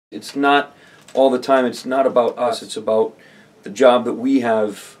It's not all the time, it's not about us, it's about the job that we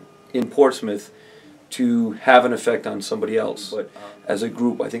have in Portsmouth to have an effect on somebody else. But as a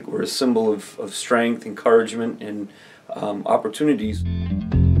group, I think we're a symbol of strength, encouragement, and opportunities.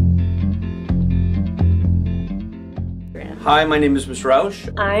 Hi, my name is Ms. Rausch.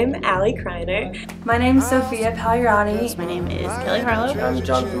 I'm Allie Kreiner. My name is Lydia Paglierani. My name is Kelly Harlow. I'm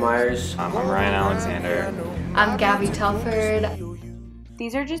Jonathan Myers. I'm Ryan Alexander. I'm Gabby Telford.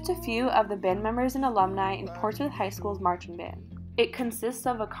 These are just a few of the band members and alumni in Portsmouth High School's marching band. It consists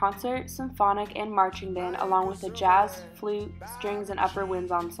of a concert, symphonic, and marching band along with a jazz, flute, strings, and upper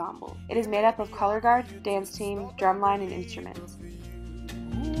winds ensemble. It is made up of color guard, dance team, drumline, and instruments.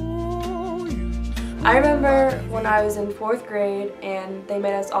 I remember when I was in 4th grade and they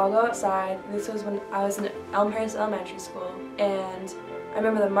made us all go outside. This was when I was in Elmhurst Elementary School, and I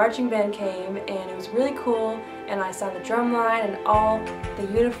remember the marching band came and it was really cool, and I saw the drum line and all the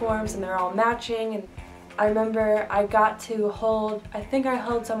uniforms and they're all matching. And I remember I got to hold, I think I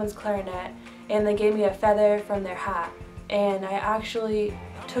held someone's clarinet, and they gave me a feather from their hat. And I actually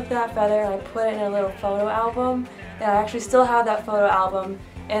took that feather and I put it in a little photo album, and I actually still have that photo album.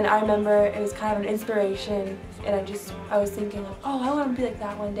 And I remember it was kind of an inspiration, and I was thinking like, oh, I want to be like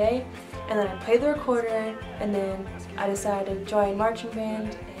that one day. And then I played the recorder, and then I decided to join marching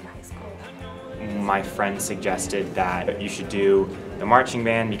band in high school. My friend suggested that you should do the marching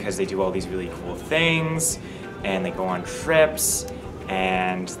band because they do all these really cool things, and they go on trips,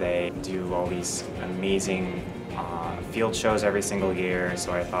 and they do all these amazing field shows every single year.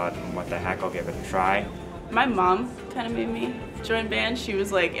 So I thought, what the heck, I'll give it a try. My mom kind of made me join band. She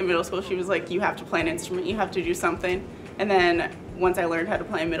was like, in middle school, she was like, you have to play an instrument, you have to do something. And then once I learned how to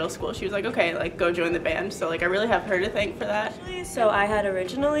play in middle school, she was like, okay, like go join the band. So like I really have her to thank for that. So I had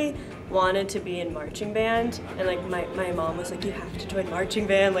originally wanted to be in marching band, and like my mom was like, you have to join marching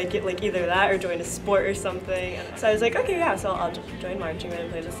band, like either that or join a sport or something. So I was like, okay, yeah, so I'll just join marching band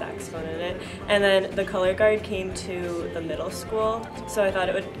and play the saxophone in it. And then the color guard came to the middle school, so I thought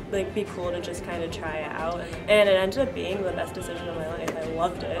it would like be cool to just kind of try it out, and it ended up being the best decision of my life. I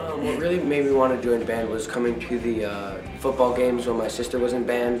loved it. What really made me want to join band was coming to the football games when my sister was in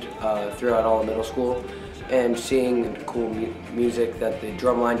band throughout all of middle school, and seeing the cool music that the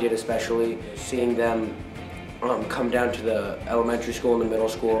drumline did, especially seeing them come down to the elementary school and the middle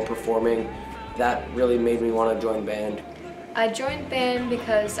school performing, that really made me want to join band. I joined band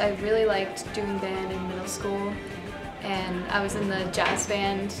because I really liked doing band in middle school, and I was in the jazz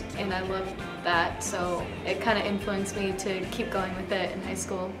band and I loved that, so it kind of influenced me to keep going with it in high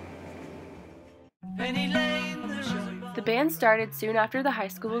school. The band started soon after the high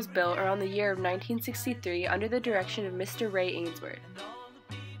school was built around the year of 1963 under the direction of Mr. Ray Ainsworth.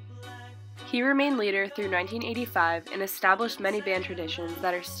 He remained leader through 1985 and established many band traditions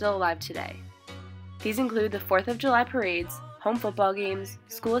that are still alive today. These include the 4th of July parades, home football games,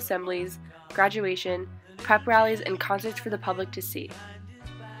 school assemblies, graduation, prep rallies, and concerts for the public to see.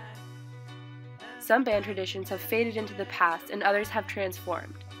 Some band traditions have faded into the past and others have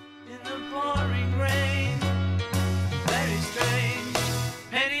transformed.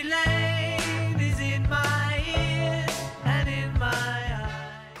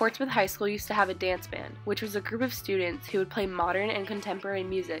 Portsmouth High School used to have a dance band, which was a group of students who would play modern and contemporary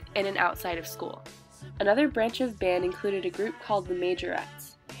music in and outside of school. Another branch of band included a group called the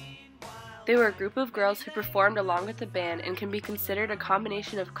Majorettes. They were a group of girls who performed along with the band and can be considered a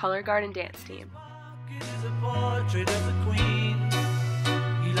combination of color guard and dance team.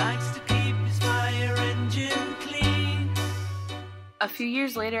 A few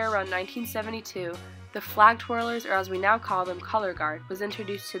years later, around 1972, the flag twirlers, or as we now call them, color guard, was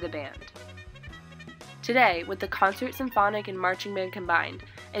introduced to the band. Today, with the concert, symphonic, and marching band combined,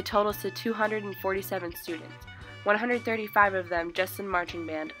 it totals to 247 students, 135 of them just in marching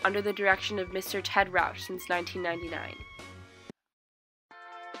band, under the direction of Mr. Ted Rausch since 1999.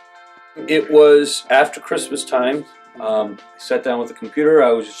 It was after Christmas time. I sat down with the computer,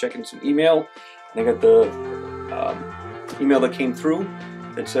 I was just checking some email, and I got the email that came through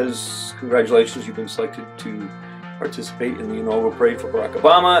that says, congratulations, you've been selected to participate in the inaugural parade for Barack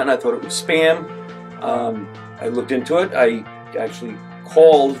Obama, and I thought it was spam. I looked into it. I actually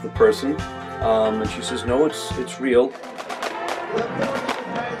called the person, and she says, no, it's real.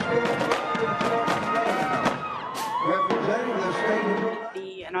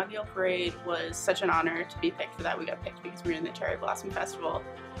 The inaugural parade was such an honor to be picked for that. We got picked because we were in the Cherry Blossom Festival,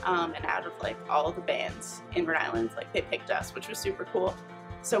 and out of like all the bands in Rhode Island, like they picked us, which was super cool.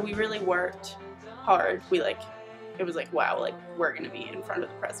 So we really worked hard. It was like, wow, like we're gonna be in front of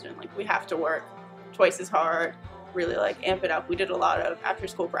the president. Like we have to work twice as hard, really like amp it up. We did a lot of after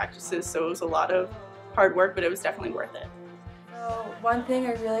school practices, so it was a lot of hard work, but it was definitely worth it. So one thing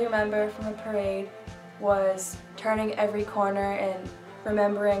I really remember from the parade was turning every corner and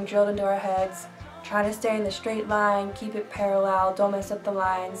remembering drilled into our heads, trying to stay in the straight line, keep it parallel, don't mess up the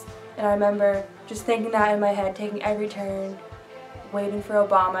lines. And I remember just thinking that in my head, taking every turn, waiting for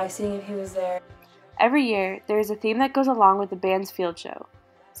Obama, seeing if he was there. Every year, there is a theme that goes along with the band's field show.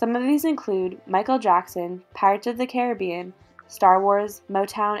 Some of these include Michael Jackson, Pirates of the Caribbean, Star Wars,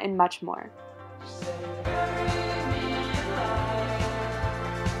 Motown, and much more.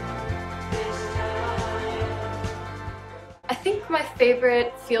 I think my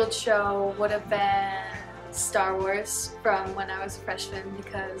favorite field show would have been Star Wars from when I was a freshman,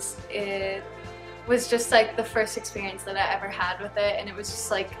 because it was just like the first experience that I ever had with it, and it was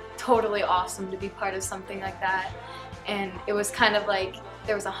just like totally awesome to be part of something like that. And it was kind of like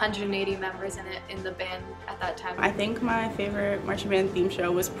there was 180 members in the band at that time. I think my favorite marching band theme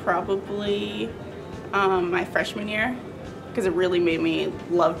show was probably my freshman year, because it really made me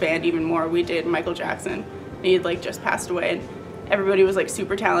love band even more. We did Michael Jackson. He had like just passed away, and everybody was like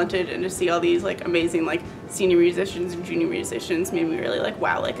super talented, and to see all these like amazing like senior musicians and junior musicians made me really like,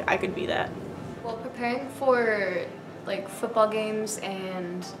 wow, like I could be that. Well, preparing for like football games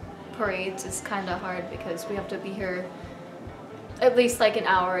and parades is kind of hard because we have to be here at least like an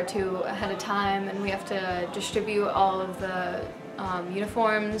hour or two ahead of time, and we have to distribute all of the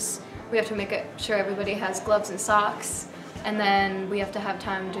uniforms. We have to make sure everybody has gloves and socks, and then we have to have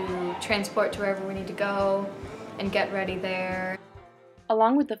time to transport to wherever we need to go and get ready there.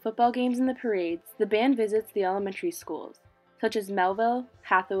 Along with the football games and the parades, the band visits the elementary schools, such as Melville,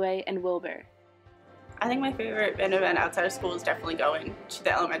 Hathaway, and Wilbur. I think my favorite band event outside of school is definitely going to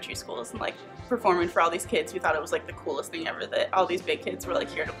the elementary schools and like performing for all these kids. We thought it was like the coolest thing ever that all these big kids were like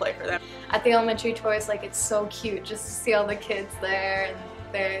here to play for them. At the elementary tours, like it's so cute just to see all the kids there, and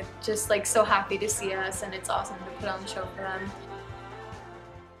they're just like so happy to see us, and it's awesome to put on the show for them.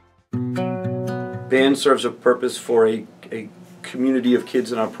 Band serves a purpose for a community of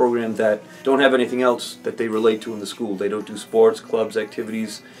kids in our program that don't have anything else that they relate to in the school. They don't do sports, clubs,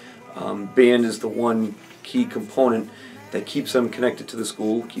 activities. Band is the one key component that keeps them connected to the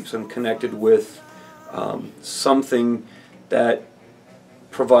school, keeps them connected with something that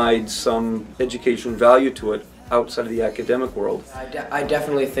provides some education value to it outside of the academic world. I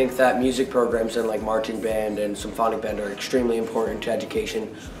definitely think that music programs and like marching band and symphonic band are extremely important to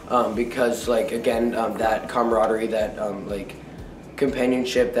education because like again that camaraderie, that like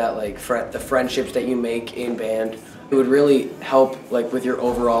companionship, that like the friendships that you make in band, it would really help like with your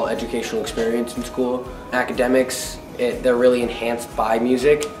overall educational experience in school. Academics, they're really enhanced by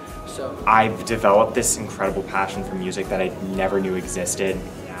music. So I've developed this incredible passion for music that I never knew existed.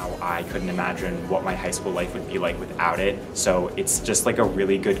 Now I couldn't imagine what my high school life would be like without it. So it's just like a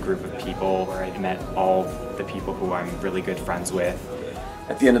really good group of people where I met all the people who I'm really good friends with.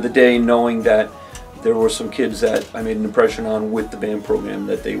 At the end of the day, knowing that there were some kids that I made an impression on with the band program,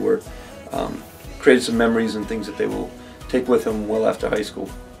 that they were created some memories and things that they will take with them well after high school.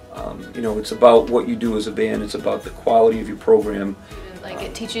 You know, it's about what you do as a band, it's about the quality of your program. Like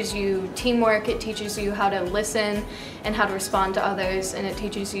it teaches you teamwork, it teaches you how to listen and how to respond to others, and it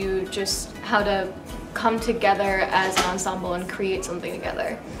teaches you just how to come together as an ensemble and create something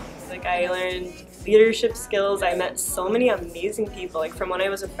together. Like I learned leadership skills. I met so many amazing people. Like from when I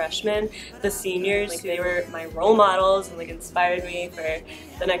was a freshman, the seniors, like they were my role models and like inspired me for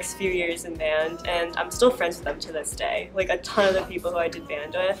the next few years in band. And I'm still friends with them to this day. Like a ton of the people who I did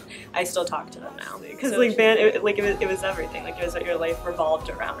band with, I still talk to them now. Because like band, it was everything. Like it was what your life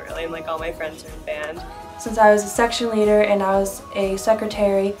revolved around really. And like all my friends are in band. Since I was a section leader and I was a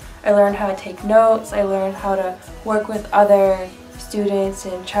secretary, I learned how to take notes. I learned how to work with other students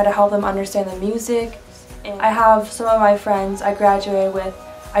and try to help them understand the music. And I have some of my friends I graduated with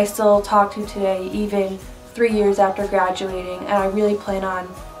I still talk to today, even 3 years after graduating, and I really plan on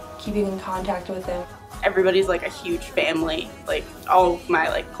keeping in contact with them. Everybody's like a huge family. Like all of my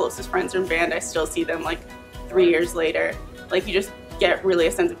like closest friends are in band. I still see them like 3 years later. Like you just get really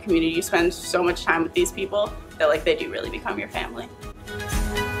a sense of community. You spend so much time with these people that like they do really become your family.